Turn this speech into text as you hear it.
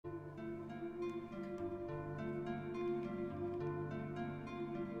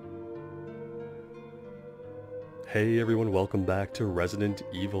Hey everyone, welcome back to Resident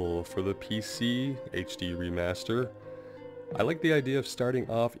Evil for the PC HD Remaster. I like the idea of starting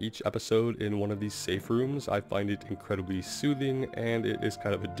off each episode in one of these safe rooms. I find it incredibly soothing and it is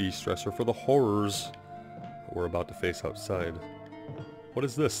kind of a de-stressor for the horrors we're about to face outside. What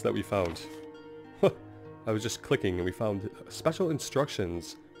is this that we found? I was just clicking and we found special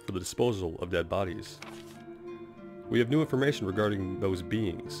instructions for the disposal of dead bodies. We have new information regarding those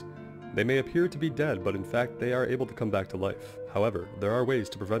beings. They may appear to be dead, but in fact they are able to come back to life. However, there are ways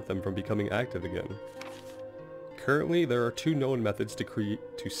to prevent them from becoming active again. Currently, there are two known methods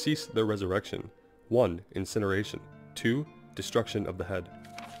to cease their resurrection. 1. Incineration. 2. Destruction of the head.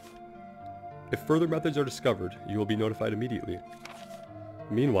 If further methods are discovered, you will be notified immediately.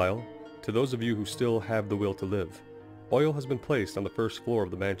 Meanwhile, to those of you who still have the will to live, oil has been placed on the first floor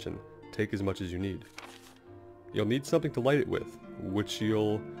of the mansion. Take as much as you need. You'll need something to light it with, which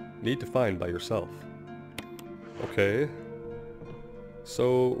you'll need to find by yourself. Okay.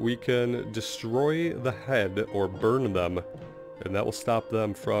 So we can destroy the head or burn them, and that will stop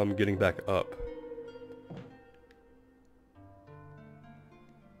them from getting back up.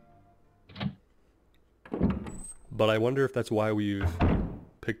 But I wonder if that's why we've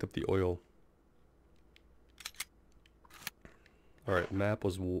picked up the oil. Alright, map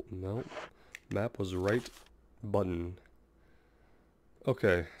was... no. Map was right button.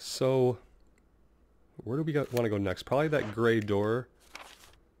 Okay, so where do we want to go next? Probably that gray door.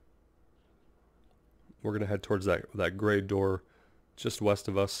 We're gonna head towards that gray door just west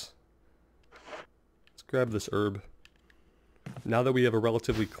of us. Let's grab this herb. Now that we have a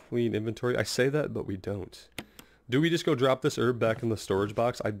relatively clean inventory, I say that, but we don't. Do we just go drop this herb back in the storage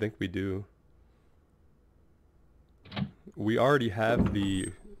box? I think we do. We already have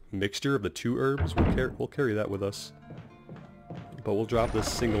the mixture of the two herbs. We'll carry that with us. But we'll drop this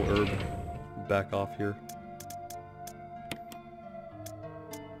single herb back off here.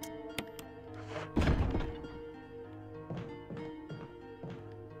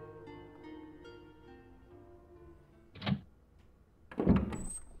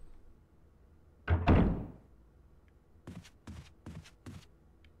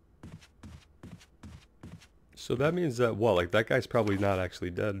 So that means that, well, like that guy's probably not actually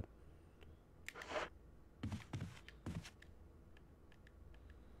dead.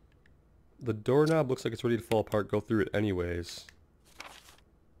 The doorknob looks like it's ready to fall apart. Go through it anyways.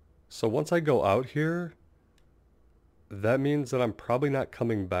 So once I go out here, that means that I'm probably not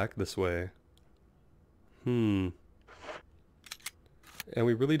coming back this way. And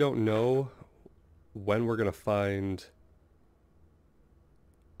we really don't know when we're gonna find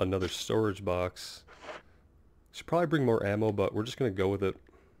another storage box. Should probably bring more ammo, but we're just gonna go with it.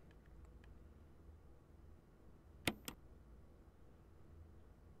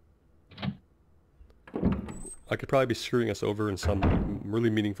 I could probably be screwing us over in some really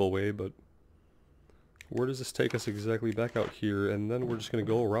meaningful way, but where does this take us exactly? Back out here, and then we're just gonna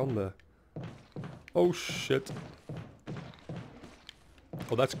go around the... Oh shit.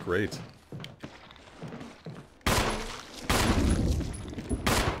 Oh, that's great.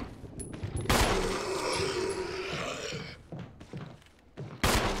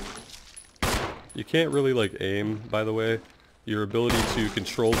 You can't really like aim, by the way. Your ability to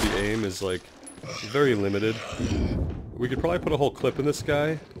control the aim is like very limited. We could probably put a whole clip in this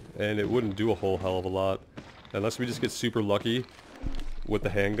guy, and it wouldn't do a whole hell of a lot. Unless we just get super lucky with the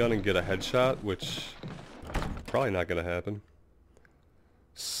handgun and get a headshot, which probably not gonna happen.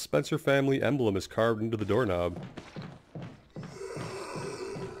 Spencer family emblem is carved into the doorknob.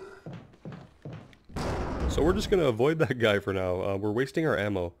 So we're just gonna avoid that guy for now. We're wasting our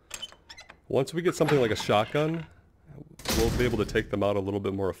ammo. Once we get something like a shotgun, we'll be able to take them out a little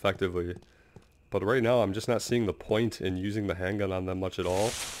bit more effectively. But right now, I'm just not seeing the point in using the handgun on them much at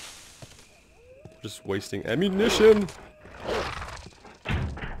all. Just wasting ammunition!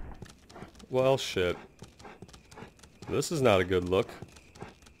 Well, shit. This is not a good look.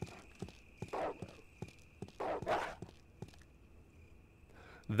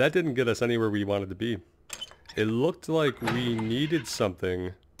 That didn't get us anywhere we wanted to be. It looked like we needed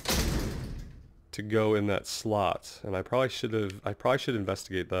something to go in that slot, and I probably should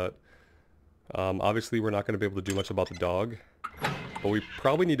investigate that. Obviously we're not going to be able to do much about the dog, but we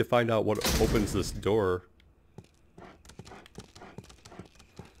probably need to find out what opens this door.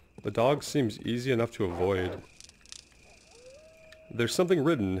 The dog seems easy enough to avoid. There's something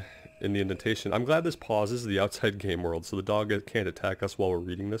written in the indentation. I'm glad this pauses the outside game world so the dog can't attack us while we're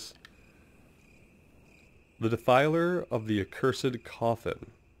reading this. The defiler of the accursed coffin.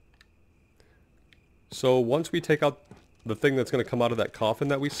 So once we take out the thing that's going to come out of that coffin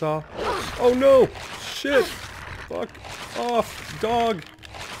that we saw... Oh no! Shit! Fuck off, dog!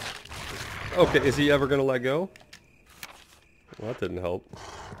 Okay, is he ever gonna let go? Well, that didn't help.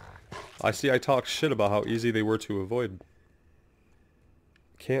 I talk shit about how easy they were to avoid.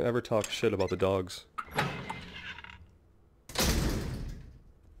 Can't ever talk shit about the dogs.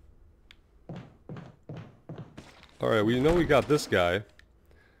 Alright, we know we got this guy.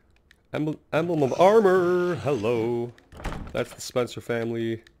 Emblem of armor! Hello! That's the Spencer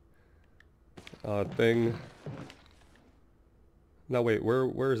family thing. Now wait,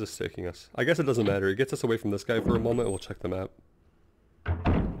 where is this taking us? I guess it doesn't matter. It gets us away from this guy for a moment. We'll check the map.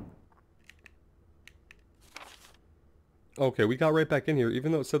 Okay, we got right back in here,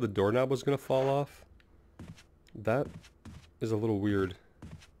 even though it said the doorknob was gonna fall off. That is a little weird.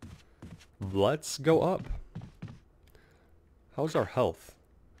 Let's go up. How's our health?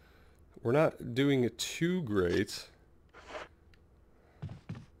 We're not doing it too great.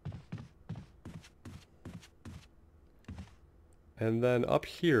 And then up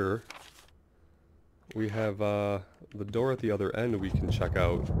here, we have the door at the other end we can check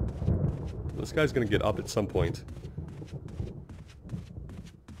out. This guy's gonna get up at some point.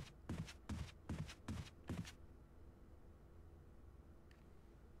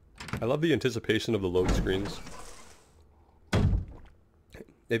 I love the anticipation of the load screens.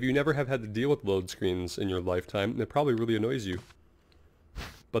 If you never have had to deal with load screens in your lifetime, it probably really annoys you.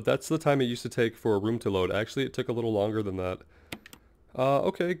 But that's the time it used to take for a room to load. Actually, it took a little longer than that.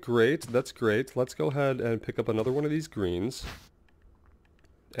 Okay, great. That's great. Let's go ahead and pick up another one of these greens.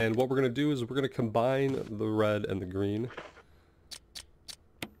 And what we're going to do is we're going to combine the red and the green.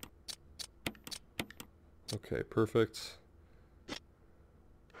 Okay, perfect.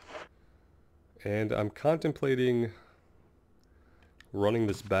 And I'm contemplating running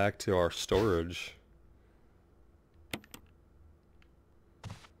this back to our storage.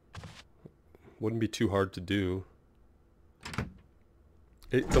 Wouldn't be too hard to do.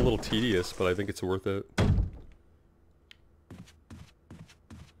 It's a little tedious, but I think it's worth it.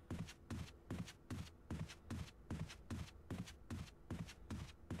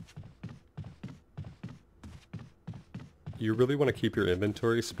 You really want to keep your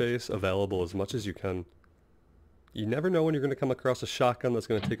inventory space available as much as you can. You never know when you're going to come across a shotgun that's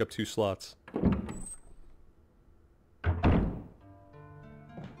going to take up 2 slots.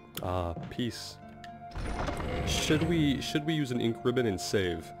 Ah, peace. Should we use an ink ribbon and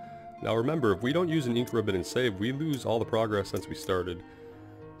save? Now remember, if we don't use an ink ribbon and save, we lose all the progress since we started.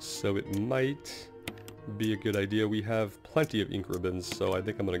 So it might be a good idea. We have plenty of ink ribbons, so I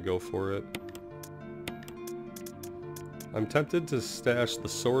think I'm going to go for it. I'm tempted to stash the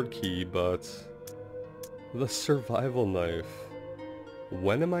sword key, but the survival knife.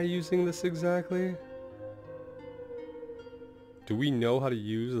 When am I using this exactly? Do we know how to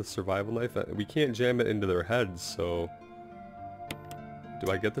use the survival knife? We can't jam it into their heads, so...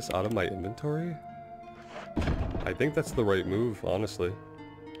 Do I get this out of my inventory? I think that's the right move, honestly.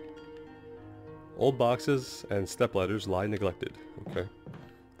 Old boxes and stepladders lie neglected. Okay.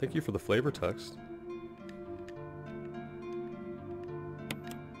 Thank you for the flavor text.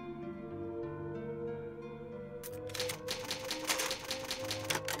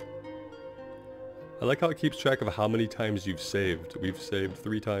 I like how it keeps track of how many times you've saved. We've saved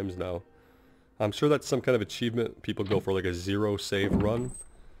 3 times now. I'm sure that's some kind of achievement. People go for like a 0 save run.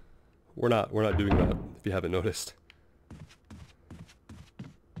 We're not doing that, if you haven't noticed.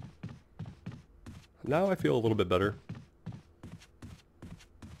 Now I feel a little bit better.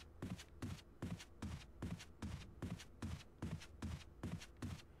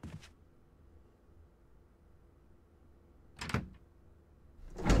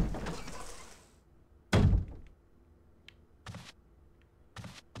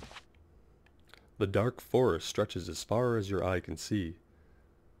 The dark forest stretches as far as your eye can see.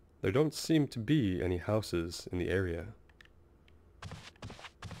 There don't seem to be any houses in the area.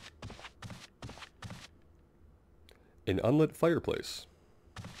 An unlit fireplace.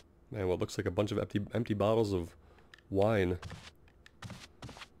 Man, what looks like a bunch of empty bottles of wine.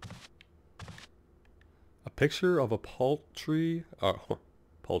 A picture of a paltry...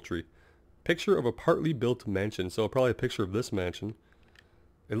 paltry. Picture of a partly built mansion. So probably a picture of this mansion.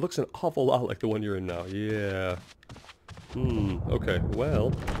 It looks an awful lot like the one you're in now. Yeah. Okay,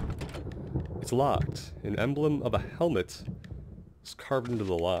 well... It's locked. An emblem of a helmet is carved into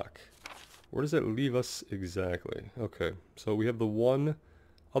the lock. Where does it leave us exactly? Okay, so we have the one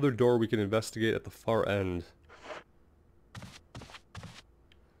other door we can investigate at the far end.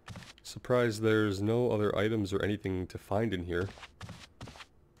 Surprised there's no other items or anything to find in here.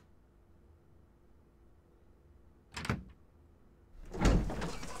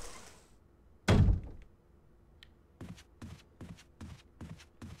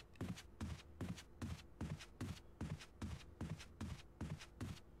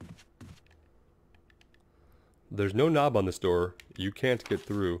 There's no knob on this door. You can't get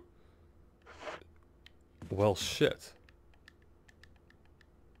through. Well, shit.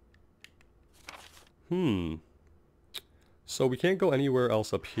 So we can't go anywhere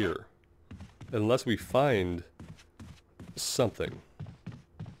else up here. Unless we find something.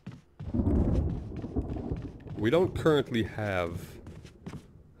 We don't currently have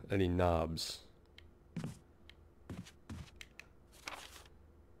any knobs.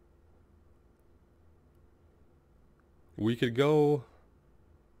 We could go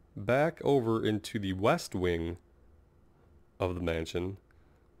back over into the west wing of the mansion.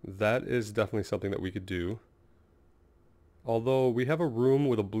 That is definitely something that we could do. Although we have a room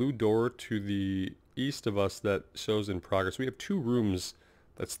with a blue door to the east of us that shows in progress. We have 2 rooms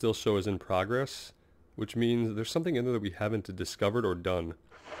that still show as in progress, which means there's something in there that we haven't discovered or done.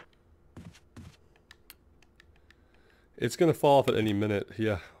 It's gonna fall off at any minute.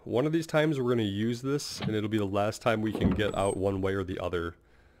 Yeah, one of these times we're gonna use this and it'll be the last time we can get out one way or the other.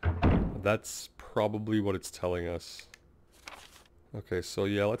 That's probably what it's telling us. Okay, so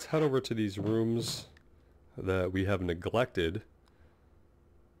yeah, let's head over to these rooms that we have neglected.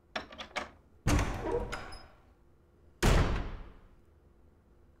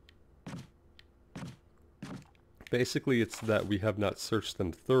 Basically, it's that we have not searched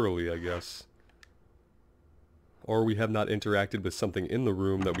them thoroughly, I guess. Or we have not interacted with something in the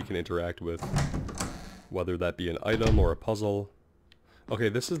room that we can interact with. Whether that be an item or a puzzle. Okay,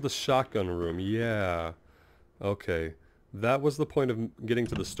 this is the shotgun room. Yeah. Okay. That was the point of getting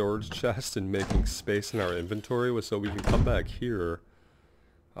to the storage chest and making space in our inventory, was so we can come back here.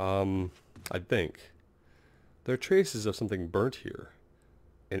 I think. There are traces of something burnt here.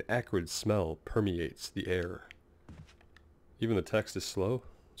 An acrid smell permeates the air. Even the text is slow.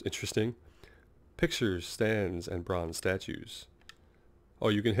 It's interesting. Pictures, stands, and bronze statues. Oh,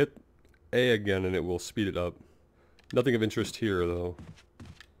 you can hit A again and it will speed it up. Nothing of interest here, though.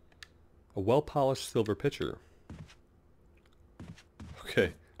 A well-polished silver pitcher.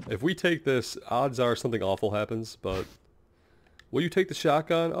 Okay, if we take this, odds are something awful happens, but... Will you take the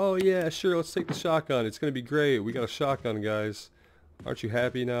shotgun? Oh yeah, sure, let's take the shotgun. It's gonna be great. We got a shotgun, guys. Aren't you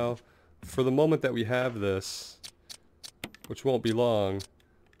happy now? For the moment that we have this, which won't be long,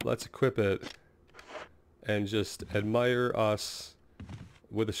 let's equip it and just admire us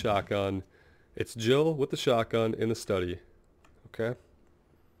with a shotgun. It's Jill with the shotgun in the study. Okay?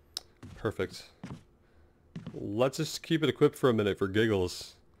 Perfect. Let's just keep it equipped for a minute for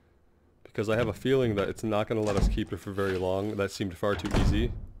giggles. Because I have a feeling that it's not going to let us keep it for very long. That seemed far too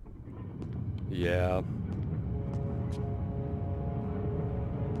easy. Yeah.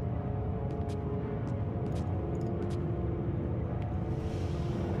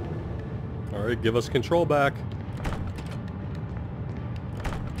 Alright, give us control back.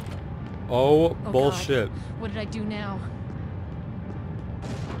 Oh, bullshit. God. What did I do now?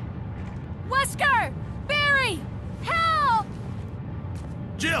 Wesker! Barry! Help!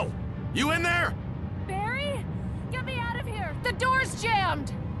 Jill! You in there? Barry? Get me out of here! The door's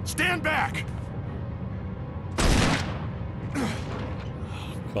jammed! Stand back!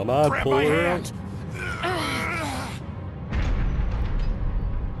 Come on, Grab pull my her out. hand!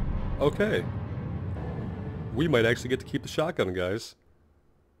 Okay. We might actually get to keep the shotgun, guys.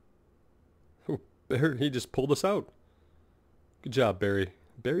 Oh, Barry, he just pulled us out. Good job, Barry.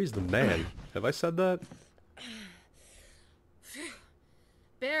 Barry's the man. Have I said that?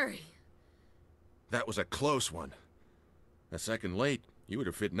 Barry. That was a close one. A second late, you would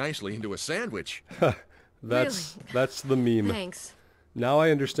have fit nicely into a sandwich. That's the meme. Thanks. Now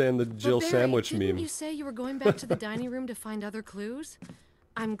I understand the Jill Barry, sandwich didn't meme. you say you were going back to the dining room to find other clues?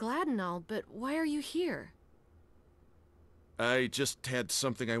 I'm glad and all, but why are you here? I just had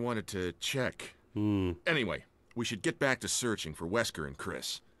something I wanted to check. Anyway, we should get back to searching for Wesker and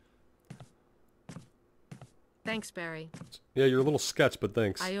Chris. Thanks, Barry. Yeah, you're a little sketch, but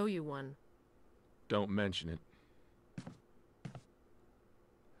thanks. I owe you one. Don't mention it.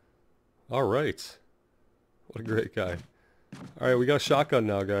 Alright. What a great guy. Alright, we got a shotgun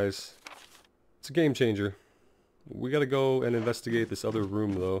now, guys. It's a game changer. We gotta go and investigate this other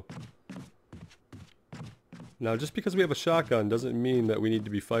room, though. Now, just because we have a shotgun doesn't mean that we need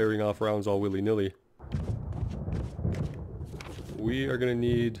to be firing off rounds all willy-nilly. We are gonna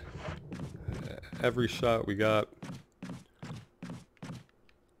need every shot we got.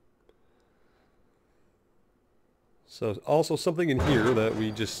 So, also something in here that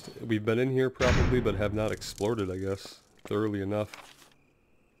we've been in here probably, but have not explored it, I guess, thoroughly enough.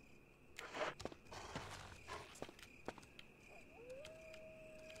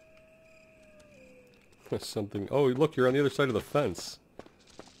 Something. Oh, look, you're on the other side of the fence.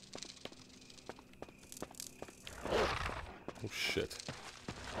 Oh shit.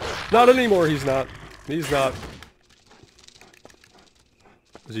 Not anymore, he's not. He's not.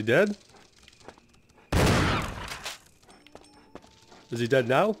 Is he dead? Is he dead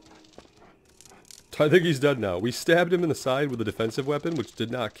now? I think he's dead now. We stabbed him in the side with a defensive weapon, which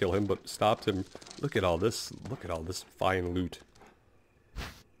did not kill him, but stopped him. Look at all this. Look at all this fine loot.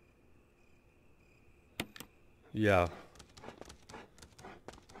 Yeah.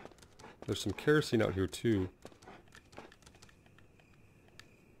 There's some kerosene out here too.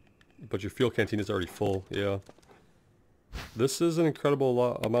 But your fuel canteen is already full, yeah. This is an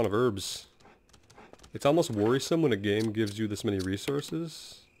incredible amount of herbs. It's almost worrisome when a game gives you this many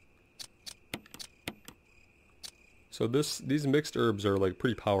resources. So these mixed herbs are like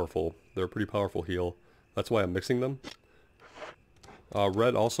pretty powerful. They're a pretty powerful heal. That's why I'm mixing them.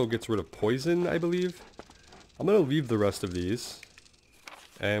 Red also gets rid of poison, I believe. I'm going to leave the rest of these.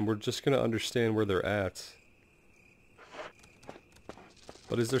 And we're just going to understand where they're at.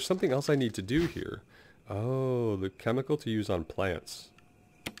 But is there something else I need to do here? Oh, the chemical to use on plants.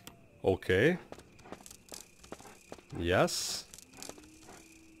 Okay. Yes.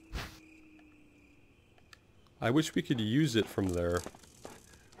 I wish we could use it from there.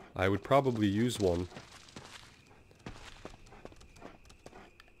 I would probably use one.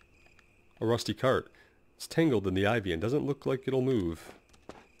 A rusty cart. It's tangled in the ivy and doesn't look like it'll move.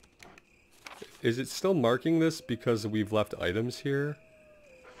 Is it still marking this because we've left items here?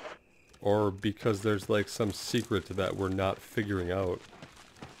 Or because there's like some secret that we're not figuring out?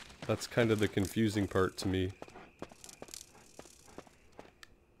 That's kind of the confusing part to me.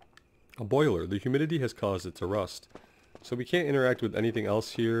 A boiler. The humidity has caused it to rust. So we can't interact with anything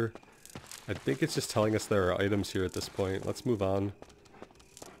else here. I think it's just telling us there are items here at this point. Let's move on.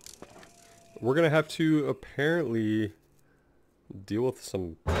 We're going to have to apparently deal with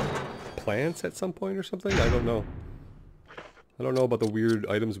some plants at some point or something? I don't know. I don't know about the weird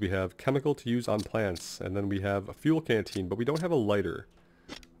items we have. Chemical to use on plants. And then we have a fuel canteen, but we don't have a lighter.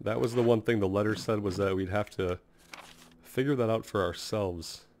 That was the one thing the letter said, was that we'd have to figure that out for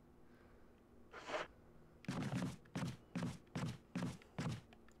ourselves. I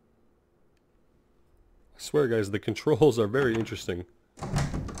swear guys, the controls are very interesting.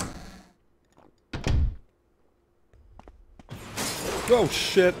 Oh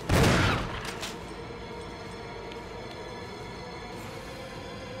shit!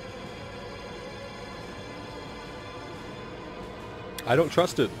 I don't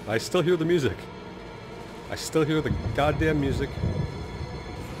trust it. I still hear the music. I still hear the goddamn music.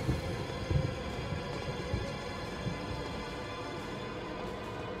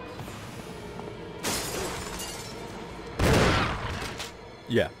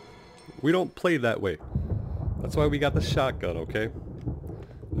 Yeah, we don't play that way. That's why we got the shotgun, okay?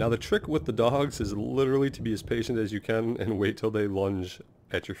 Now the trick with the dogs is literally to be as patient as you can and wait till they lunge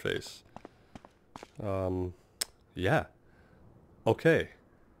at your face. Yeah. Okay.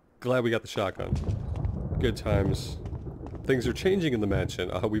 Glad we got the shotgun. Good times. Things are changing in the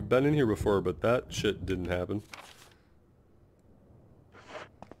mansion. We've been in here before, but that shit didn't happen.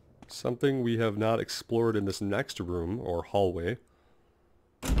 Something we have not explored in this next room, or hallway.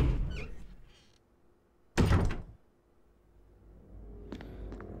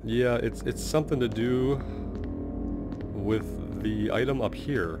 Yeah, it's something to do with the item up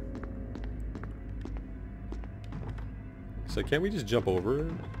here. So can't we just jump over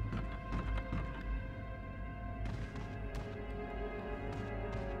it?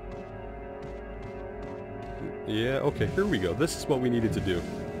 Yeah, okay, here we go. This is what we needed to do.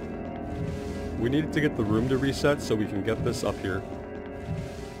 We needed to get the room to reset so we can get this up here.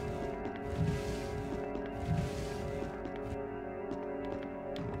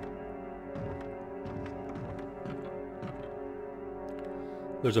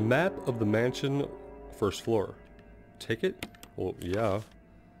 There's a map of the mansion first floor. Take it? Well, yeah.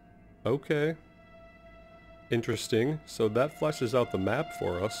 Okay. Interesting. So that fleshes out the map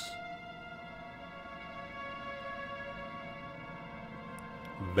for us.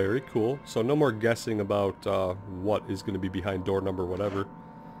 Very cool. So no more guessing about what is going to be behind door number whatever.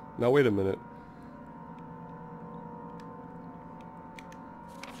 Now wait a minute.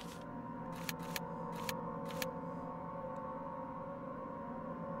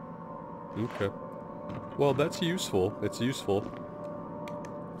 Okay. Well, that's useful. It's useful.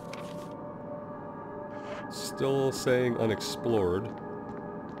 Still saying unexplored.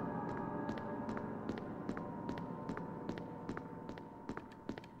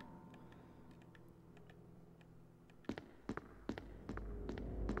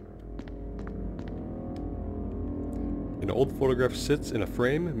 An old photograph sits in a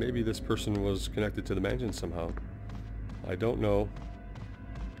frame. Maybe this person was connected to the mansion somehow. I don't know.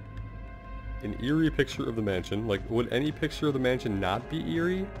 An eerie picture of the mansion. Like, would any picture of the mansion not be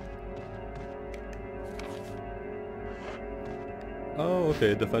eerie? Oh,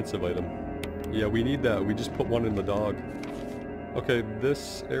 okay, a defensive item. Yeah, we need that. We just put one in the dog. Okay,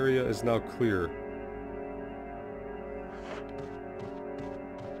 this area is now clear.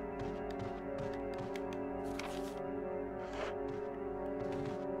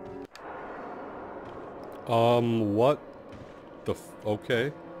 What the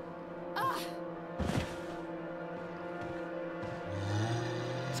okay.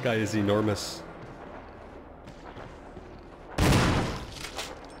 This guy is enormous.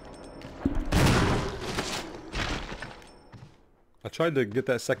 I tried to get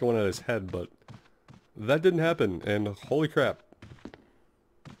that second one at his head, but that didn't happen, and holy crap.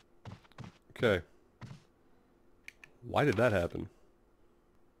 Okay. Why did that happen?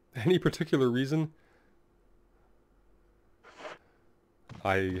 Any particular reason?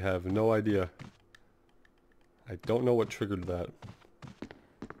 I have no idea. I don't know what triggered that.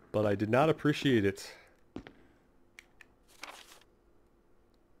 But I did not appreciate it.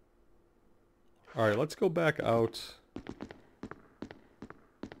 Alright, let's go back out.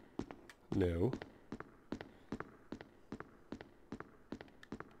 No.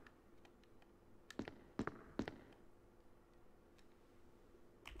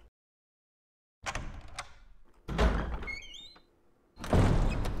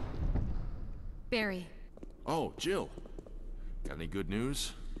 Barry. Oh, Jill. Got any good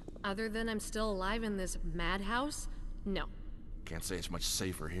news? Other than I'm still alive in this madhouse? No. Can't say it's much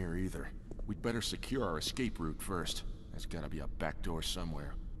safer here either. We'd better secure our escape route first. There's gotta be a back door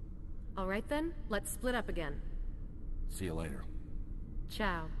somewhere. Alright then, let's split up again. See you later.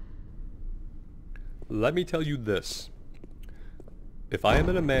 Ciao. Let me tell you this. If I am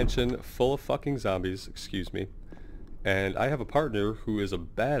in a mansion full of fucking zombies, excuse me, and I have a partner who is a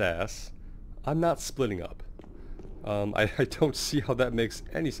badass, I'm not splitting up. I don't see how that makes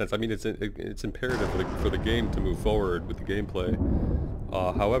any sense. I mean, it's imperative for the game to move forward with the gameplay.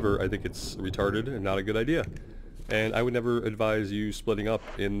 However, I think it's retarded and not a good idea. And I would never advise you splitting up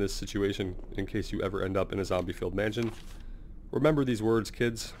in this situation in case you ever end up in a zombie-filled mansion. Remember these words,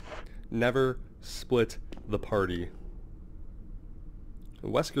 kids. Never split the party.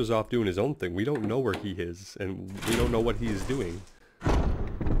 Wesker's off doing his own thing. We don't know where he is, and we don't know what he is doing.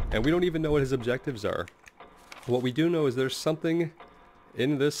 And we don't even know what his objectives are. What we do know is there's something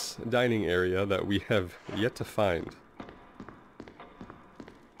in this dining area that we have yet to find.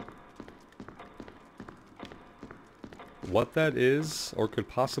 What that is, or could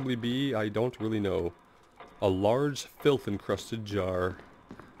possibly be, I don't really know. A large filth-encrusted jar.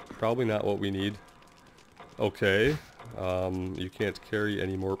 Probably not what we need. Okay. You can't carry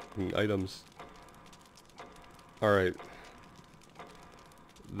any more items. Alright.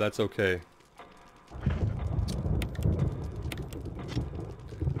 That's okay.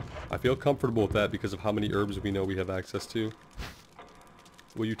 I feel comfortable with that because of how many herbs we know we have access to.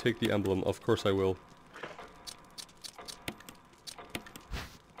 Will you take the emblem? Of course I will.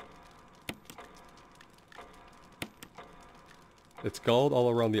 It's galled all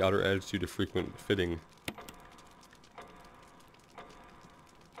around the outer edge due to frequent fitting.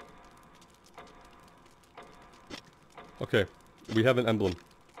 Okay, we have an emblem.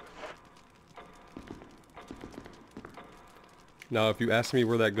 Now, if you ask me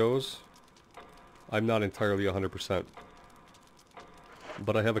where that goes, I'm not entirely 100%.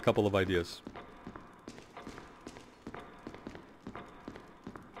 But I have a couple of ideas.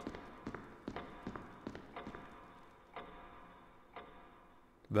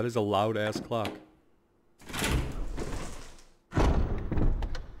 That is a loud-ass clock.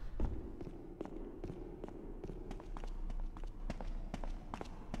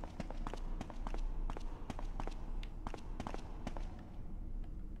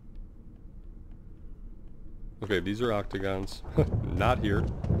 Okay, these are octagons. Not here.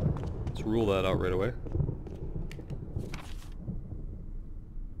 Let's rule that out right away.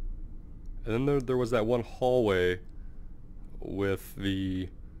 And then there was that one hallway with the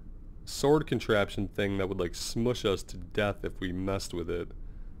sword contraption thing that would like smush us to death if we messed with it.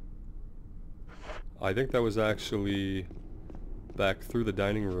 I think that was actually back through the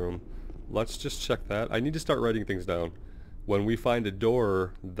dining room. Let's just check that. I need to start writing things down. When we find a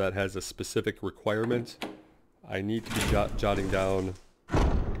door that has a specific requirement, I need to be jotting down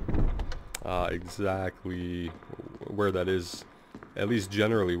exactly where that is. At least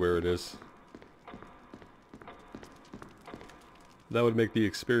generally where it is. That would make the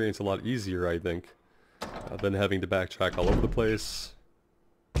experience a lot easier, I think, than having to backtrack all over the place,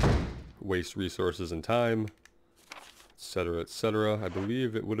 waste resources and time. etc., etc. I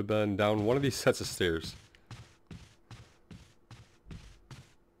believe it would have been down one of these sets of stairs.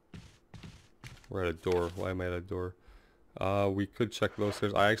 We're at a door. Why am I at a door? We could check those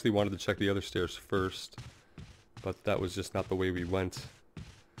stairs. I actually wanted to check the other stairs first, but that was just not the way we went.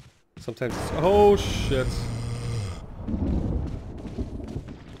 Sometimes it's... Oh, shit.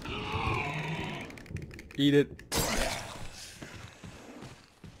 Eat it.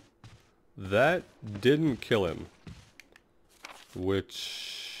 That didn't kill him,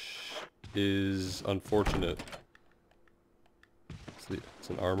 which is unfortunate. It's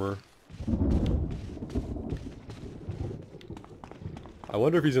an armor. I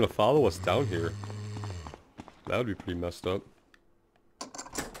wonder if he's gonna follow us down here. That would be pretty messed up.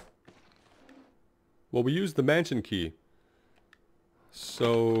 Well, we used the mansion key.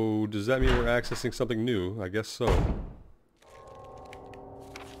 So, does that mean we're accessing something new? I guess so.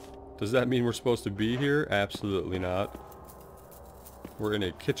 Does that mean we're supposed to be here? Absolutely not. We're in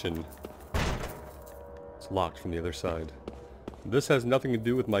a kitchen. It's locked from the other side. This has nothing to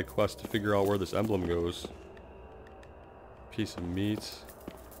do with my quest to figure out where this emblem goes. Piece of meat.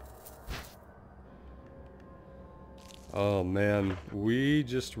 Oh man, we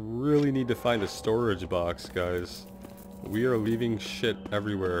just really need to find a storage box, guys. We are leaving shit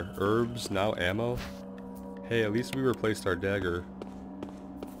everywhere. Herbs, now ammo. Hey, at least we replaced our dagger.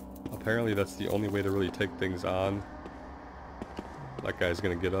 Apparently that's the only way to really take things on. That guy's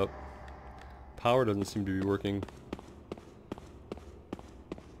gonna get up. Power doesn't seem to be working.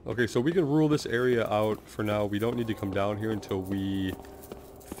 Okay, so we can rule this area out for now. We don't need to come down here until we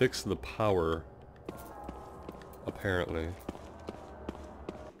fix the power. Apparently.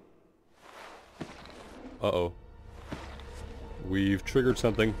 Uh-oh. We've triggered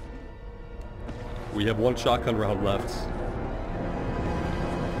something. We have one shotgun round left.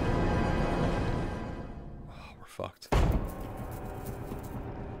 Oh, we're fucked.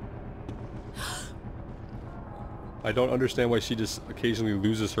 I don't understand why she just occasionally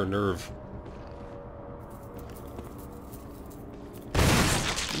loses her nerve.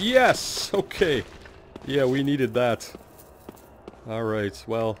 Yes! Okay. Yeah, we needed that. Alright,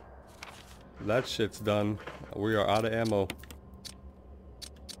 well, that shit's done. We are out of ammo.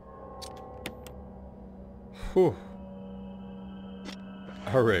 Whew.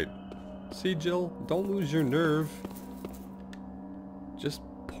 Alright. See, Jill, don't lose your nerve. Just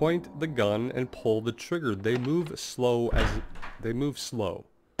point the gun and pull the trigger. They move slow as... They move slow.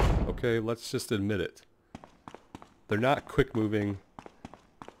 Okay, let's just admit it. They're not quick moving.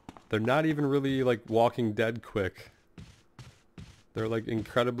 They're not even really like Walking Dead quick. They're like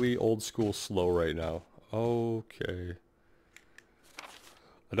incredibly old school slow right now. Okay.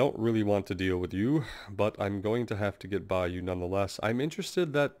 I don't really want to deal with you, but I'm going to have to get by you nonetheless. I'm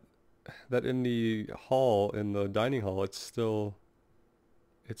interested that in the hall, in the dining hall, it's still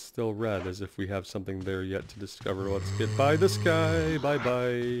red, as if we have something there yet to discover. Let's get by this guy.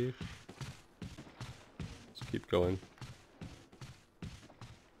 Bye-bye. Let's keep going.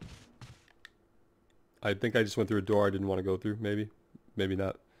 I think I just went through a door I didn't want to go through, maybe. Maybe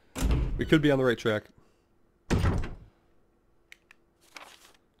not. We could be on the right track.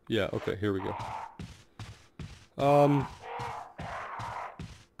 Yeah, okay, here we go.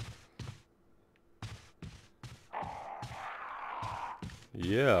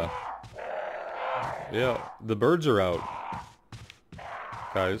 Yeah. Yeah, the birds are out.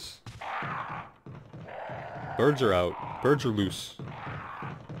 Guys. Birds are out. Birds are loose.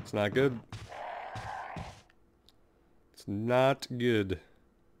 It's not good. It's not good.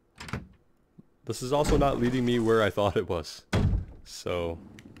 This is also not leading me where I thought it was. So...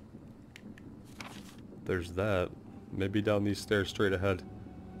 there's that. Maybe down these stairs straight ahead.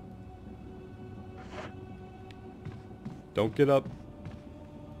 Don't get up.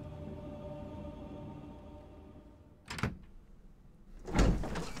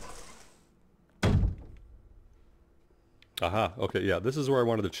 Aha, okay, yeah, this is where I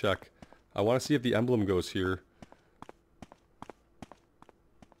wanted to check. I want to see if the emblem goes here.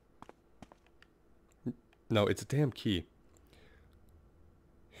 No, it's a damn key.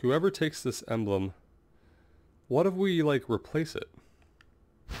 Whoever takes this emblem... what if we, like, replace it?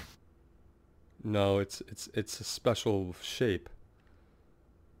 No, it's a special shape.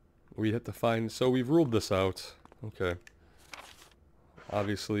 We have to find... so we've ruled this out. Okay.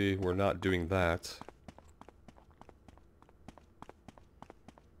 Obviously, we're not doing that.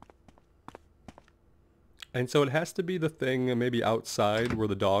 And so it has to be the thing maybe outside where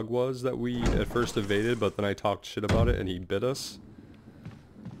the dog was that we at first evaded, but then I talked shit about it and he bit us.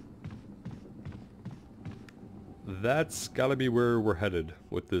 That's gotta be where we're headed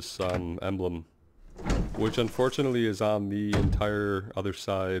with this emblem. which unfortunately is on the entire other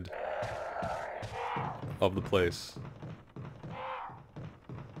side of the place.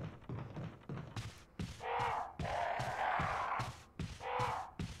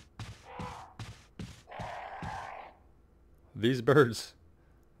 These birds,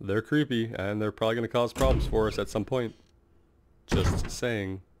 they're creepy, and they're probably going to cause problems for us at some point. Just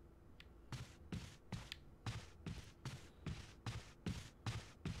saying.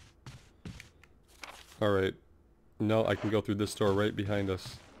 Alright. No, I can go through this door right behind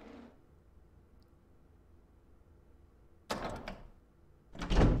us.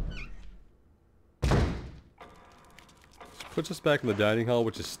 Puts us back in the dining hall,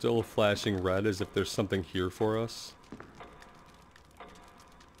 which is still flashing red as if there's something here for us.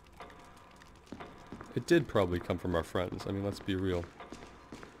 It did probably come from our friends. I mean, let's be real.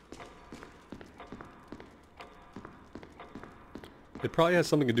 It probably has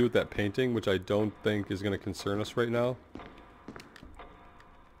something to do with that painting, which I don't think is going to concern us right now.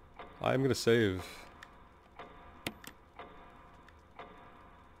 I'm going to save.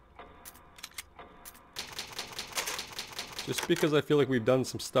 Just because I feel like we've done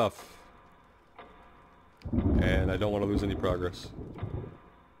some stuff. And I don't want to lose any progress.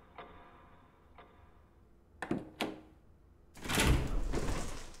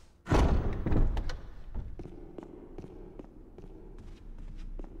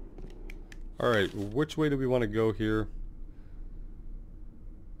 Alright, which way do we want to go here?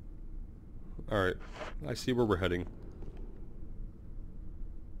 Alright, I see where we're heading.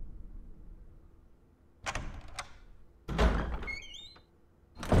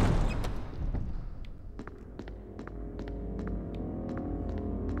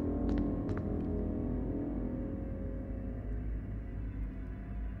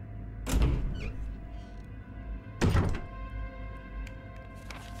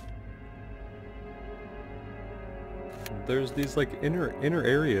 There's these like inner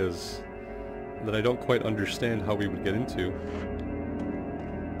areas that I don't quite understand how we would get into.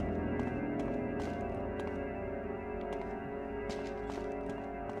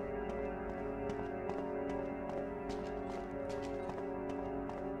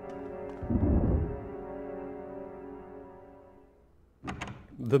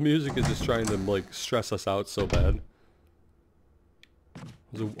 The music is just trying to like stress us out so bad.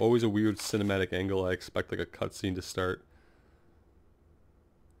 There's always a weird cinematic angle. I expect like a cutscene to start.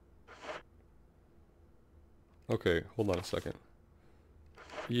 Okay, hold on a second.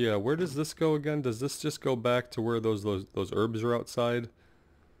 Yeah, where does this go again? Does this just go back to where those herbs are outside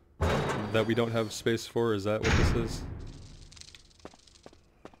that we don't have space for? Is that what this is?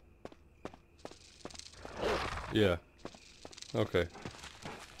 Yeah. Okay.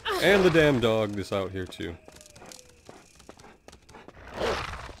 And the damn dog is out here too.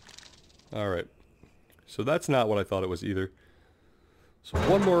 Alright. So that's not what I thought it was either. So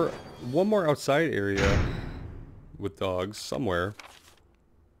one more outside area with dogs somewhere.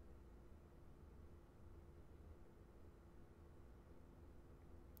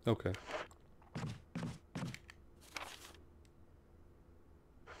 Okay.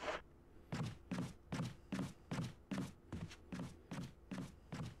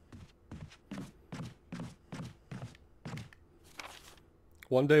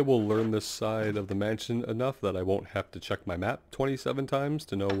 One day we'll learn this side of the mansion enough that I won't have to check my map 27 times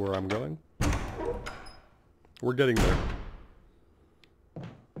to know where I'm going. We're getting there.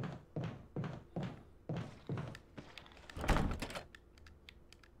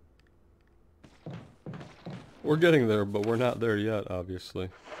 We're getting there, but we're not there yet, obviously.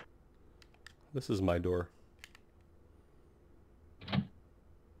 This is my door.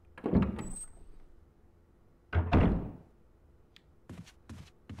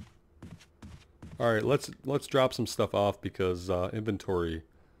 Alright, let's drop some stuff off because inventory.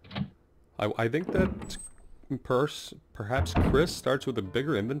 I think that perhaps Chris starts with a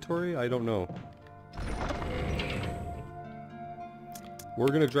bigger inventory? I don't know. We're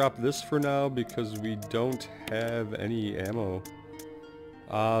gonna drop this for now because we don't have any ammo.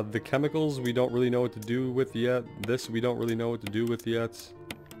 The chemicals we don't really know what to do with yet. This we don't really know what to do with yet.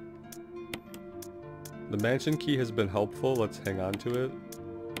 The mansion key has been helpful. Let's hang on to it.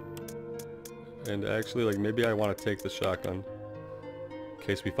 And actually, like, maybe I want to take the shotgun in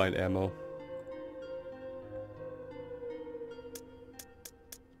case we find ammo.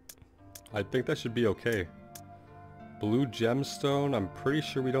 I think that should be okay. Blue gemstone, I'm pretty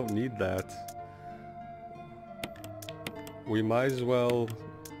sure we don't need that. We might as well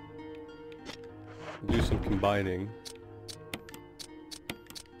do some combining.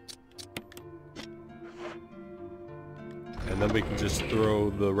 And And then we can just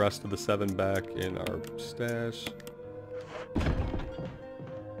throw the rest of the 7 back in our stash.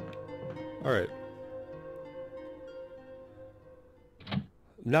 Alright.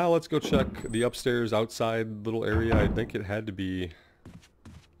 Now let's go check the upstairs outside little area. I think it had to be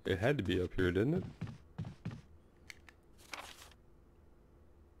up here, didn't it?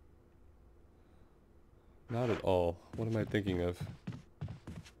 Not at all. What am I thinking of?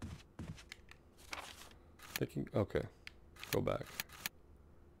 Okay. Go back.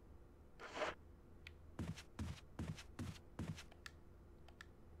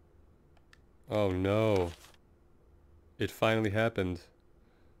 Oh no. It finally happened.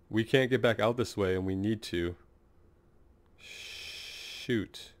 We can't get back out this way and we need to.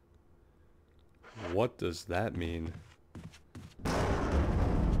 Shoot. What does that mean?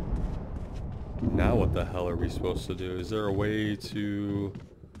 Now what the hell are we supposed to do? Is there a way to,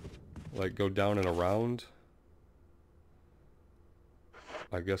 like, go down and around?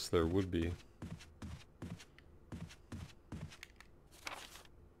 I guess there would be.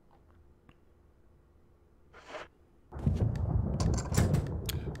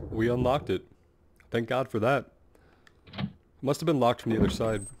 We unlocked it. Thank God for that. Must have been locked from the other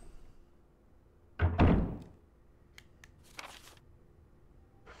side.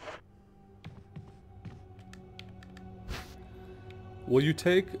 Will you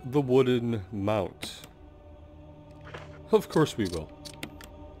take the wooden mount? Of course we will.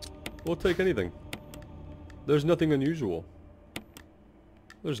 We'll take anything. There's nothing unusual.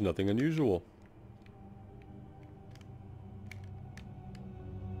 There's nothing unusual.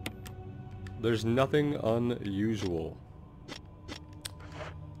 There's nothing unusual.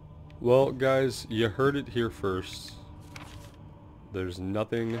 Well, guys, you heard it here first. There's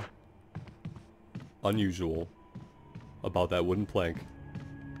nothing unusual about that wooden plank.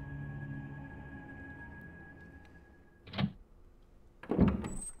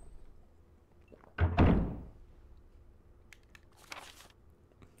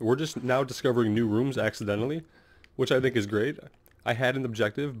 We're just now discovering new rooms accidentally, which I think is great. I had an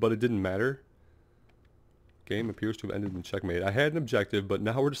objective, but it didn't matter. Game appears to have ended in checkmate. I had an objective, but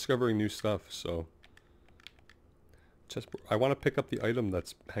now we're discovering new stuff, so... I want to pick up the item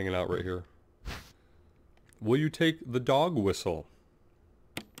that's hanging out right here. Will you take the dog whistle?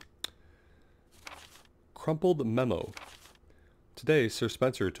 Crumpled memo. Today, Sir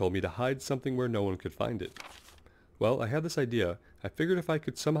Spencer told me to hide something where no one could find it. Well, I had this idea. I figured if I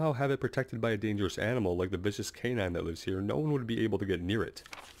could somehow have it protected by a dangerous animal like the vicious canine that lives here, no one would be able to get near it.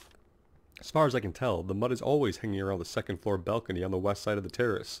 As far as I can tell, the mud is always hanging around the second floor balcony on the west side of the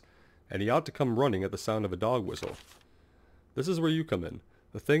terrace, and he ought to come running at the sound of a dog whistle. This is where you come in.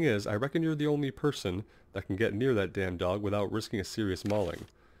 The thing is, I reckon you're the only person that can get near that damn dog without risking a serious mauling,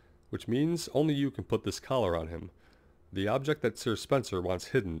 which means only you can put this collar on him. The object that Sir Spencer wants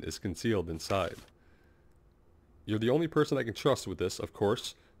hidden is concealed inside. You're the only person I can trust with this, of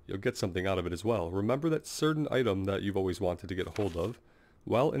course. You'll get something out of it as well. Remember that certain item that you've always wanted to get a hold of?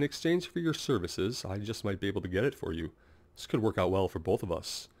 Well, in exchange for your services, I just might be able to get it for you. This could work out well for both of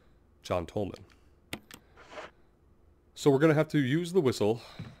us. John Tolman. So we're going to have to use the whistle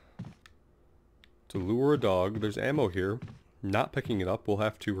to lure a dog. There's ammo here. Not picking it up. We'll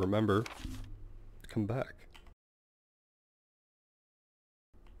have to remember to come back.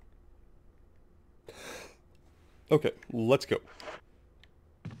 Okay, let's go.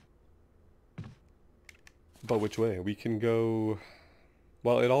 But which way? We can go...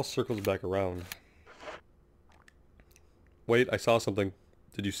 Well, it all circles back around. Wait, I saw something.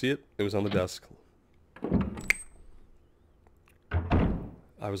 Did you see it? It was on the desk.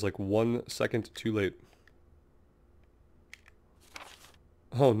 I was like 1 second too late.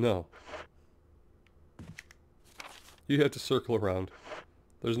 Oh no. You have to circle around.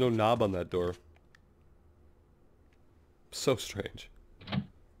 There's no knob on that door. So strange.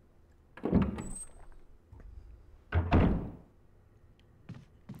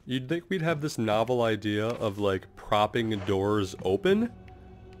 You'd think we'd have this novel idea of like propping doors open?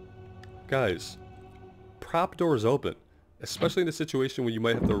 Guys, prop doors open. Especially in a situation where you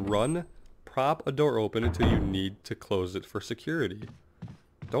might have to run, prop a door open until you need to close it for security.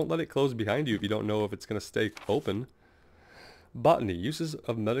 Don't let it close behind you if you don't know if it's going to stay open. Botany, uses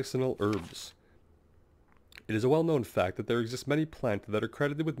of medicinal herbs. It is a well-known fact that there exist many plants that are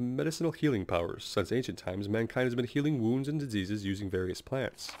credited with medicinal healing powers. Since ancient times, mankind has been healing wounds and diseases using various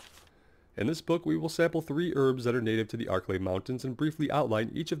plants. In this book, we will sample 3 herbs that are native to the Arklay Mountains and briefly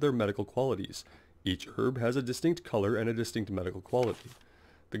outline each of their medical qualities. Each herb has a distinct color and a distinct medical quality.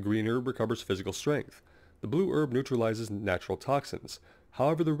 The green herb recovers physical strength. The blue herb neutralizes natural toxins.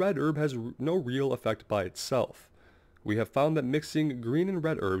 However, the red herb has no real effect by itself. We have found that mixing green and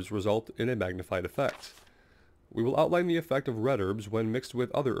red herbs result in a magnified effect. We will outline the effect of red herbs when mixed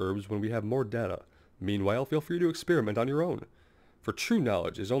with other herbs when we have more data. Meanwhile, feel free to experiment on your own. For true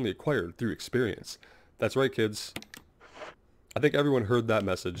knowledge is only acquired through experience. That's right, kids. I think everyone heard that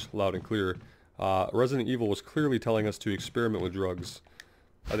message loud and clear. Resident Evil was clearly telling us to experiment with drugs.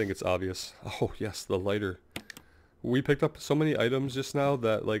 I think it's obvious. Oh yes, the lighter. We picked up so many items just now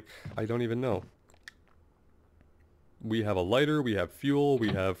that, like, I don't even know. We have a lighter, we have fuel, we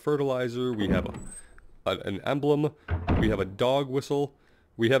have fertilizer, we have an emblem, we have a dog whistle.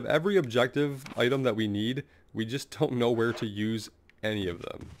 We have every objective item that we need. We just don't know where to use any of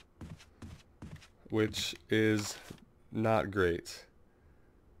them. Which is not great.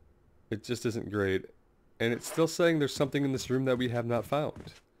 It just isn't great. And it's still saying there's something in this room that we have not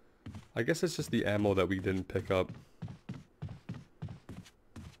found. I guess it's just the ammo that we didn't pick up.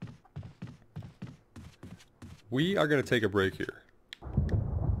 We are going to take a break here.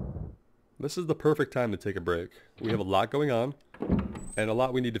 This is the perfect time to take a break. We have a lot going on, and a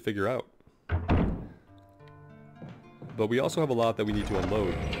lot we need to figure out. But we also have a lot that we need to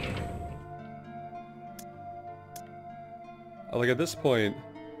unload. Like, at this point,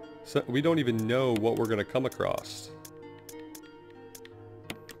 we don't even know what we're going to come across.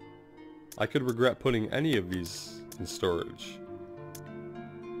 I could regret putting any of these in storage.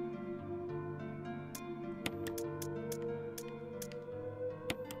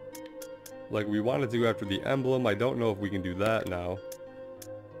 Like, we want to do after the emblem. I don't know if we can do that now.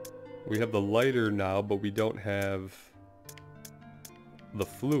 We have the lighter now, but we don't have the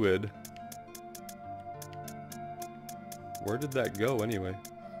fluid. Where did that go anyway?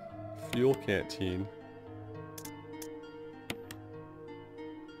 Fuel canteen.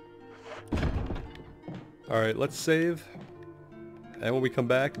 Alright, let's save. And when we come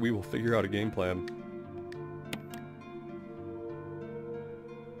back, we will figure out a game plan.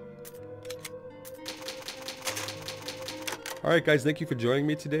 Alright guys, thank you for joining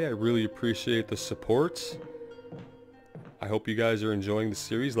me today. I really appreciate the support. I hope you guys are enjoying the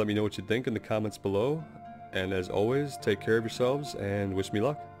series. Let me know what you think in the comments below. And as always, take care of yourselves and wish me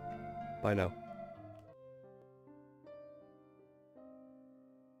luck. Bye now.